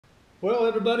Well,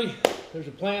 everybody, there's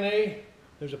a plan A,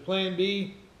 there's a plan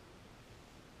B,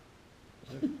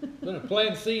 then a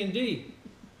plan C and D.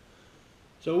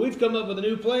 So we've come up with a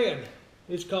new plan.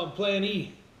 It's called Plan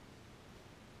E.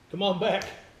 Come on back.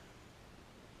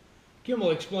 Kim will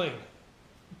explain.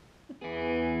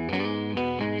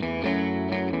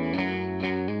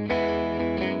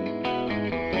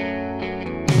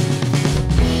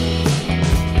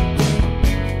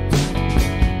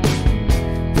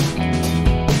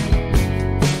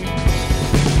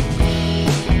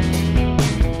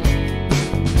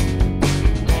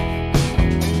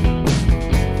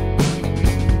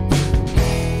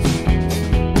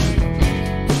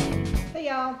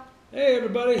 Hey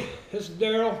everybody, this is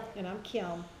Daryl. And I'm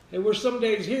Kim. And we're some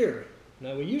days here.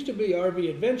 Now we used to be RV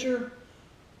Adventure,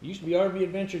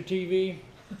 TV,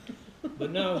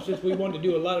 but now since we want to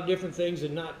do a lot of different things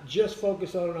and not just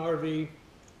focus on an RV,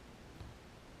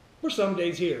 we're some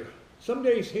days here. Some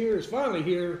days here is finally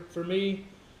here for me.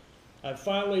 I've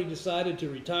finally decided to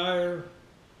retire.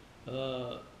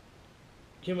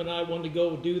 Kim and I wanted to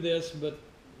go do this, but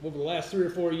over the last 3 or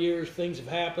 4 years things have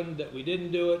happened that we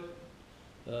didn't do it.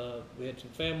 We had some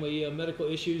family medical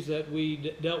issues that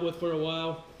we dealt with for a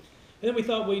while. And then we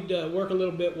thought we'd work a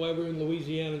little bit while we were in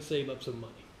Louisiana and save up some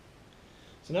money.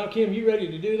 So now, Kim, you ready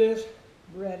to do this?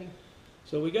 Ready.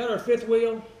 So we got our fifth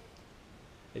wheel.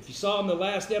 If you saw in the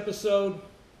last episode,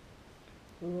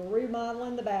 we were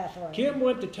remodeling the bathroom. Kim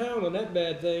went to town on that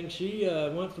bad thing. She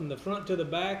went from the front to the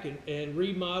back and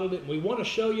remodeled it. And we want to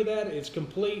show you that. It's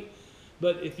complete.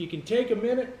 But if you can take a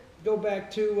minute, go back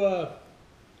to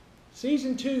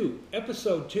Season 2,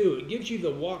 Episode 2, it gives you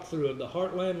the walkthrough of the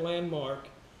Heartland Landmark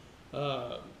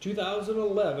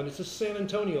 2011. It's a San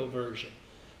Antonio version.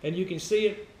 And you can see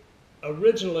it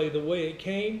originally the way it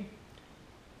came.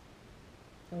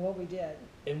 And what we did.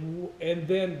 And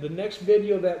then the next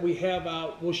video that we have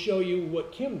out will show you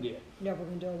what Kim did. Yeah, we're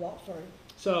going to do a walkthrough.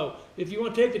 So if you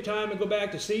want to take the time and go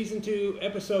back to Season 2,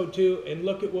 Episode 2, and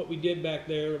look at what we did back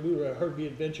there. We were a RV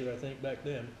Adventure, I think, back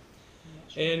then.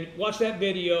 And watch that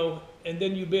video, and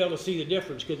then you'll be able to see the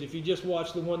difference. Because if you just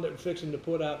watch the one that we're fixing to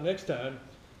put out next time,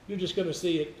 you're just going to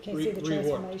see it Can't see the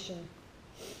transformation.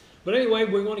 But anyway,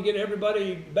 we're going to get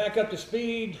everybody back up to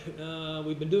speed.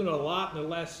 We've been doing a lot in the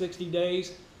last 60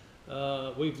 days.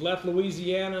 We've left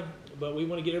Louisiana, but we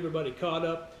want to get everybody caught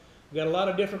up. We've got a lot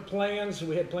of different plans.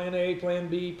 We had Plan A, Plan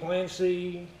B, Plan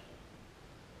C.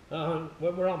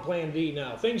 We're on Plan D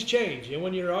now. Things change, and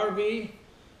when you're an RV,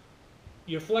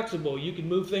 you're flexible. You can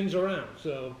move things around.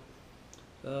 So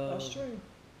that's true.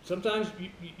 Sometimes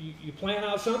you plan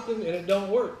out something and it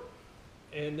don't work,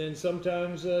 and then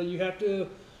sometimes you have to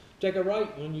take a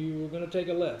right when you were going to take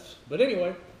a left. But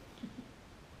anyway,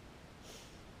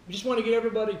 we just want to get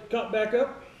everybody caught back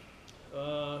up.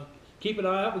 Keep an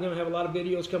eye out. We're going to have a lot of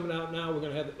videos coming out now. We're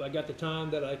going to have. I got the time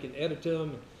that I can edit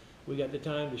them. We got the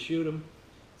time to shoot them.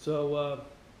 So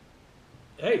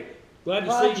hey. Glad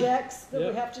to see projects that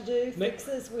we have to do,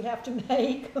 fixes we have to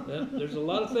make. Yeah, there's a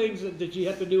lot of things that you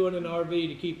have to do in an RV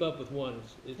to keep up with one.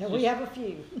 And we have a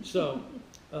few. So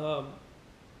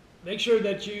make sure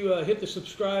that you hit the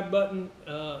subscribe button.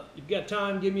 You've got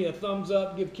time, give me a thumbs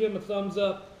up, give Kim a thumbs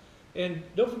up. And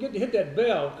don't forget to hit that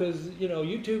bell, because you know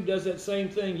YouTube does that same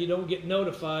thing. You don't get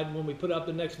notified when we put out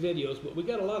the next videos. But we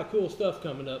got a lot of cool stuff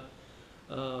coming up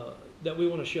that we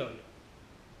want to show you.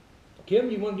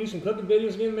 Kim, you want to do some cooking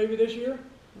videos again maybe this year?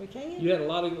 We can. You had a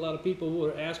lot of people who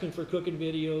were asking for cooking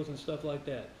videos and stuff like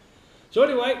that. So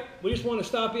anyway, we just want to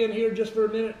stop in here just for a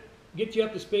minute, get you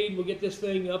up to speed. We'll get this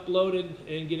thing uploaded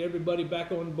and get everybody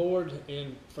back on board.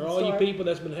 And for all you people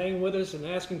that's been hanging with us and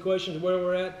asking questions where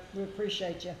we're at, we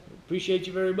appreciate you. Appreciate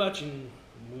you very much. And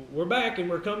we're back and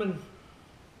we're coming,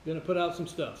 going to put out some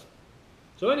stuff.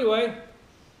 So anyway,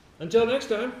 until next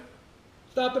time,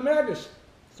 stop the madness.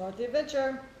 Start the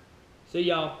adventure. See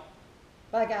y'all.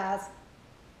 Bye, guys.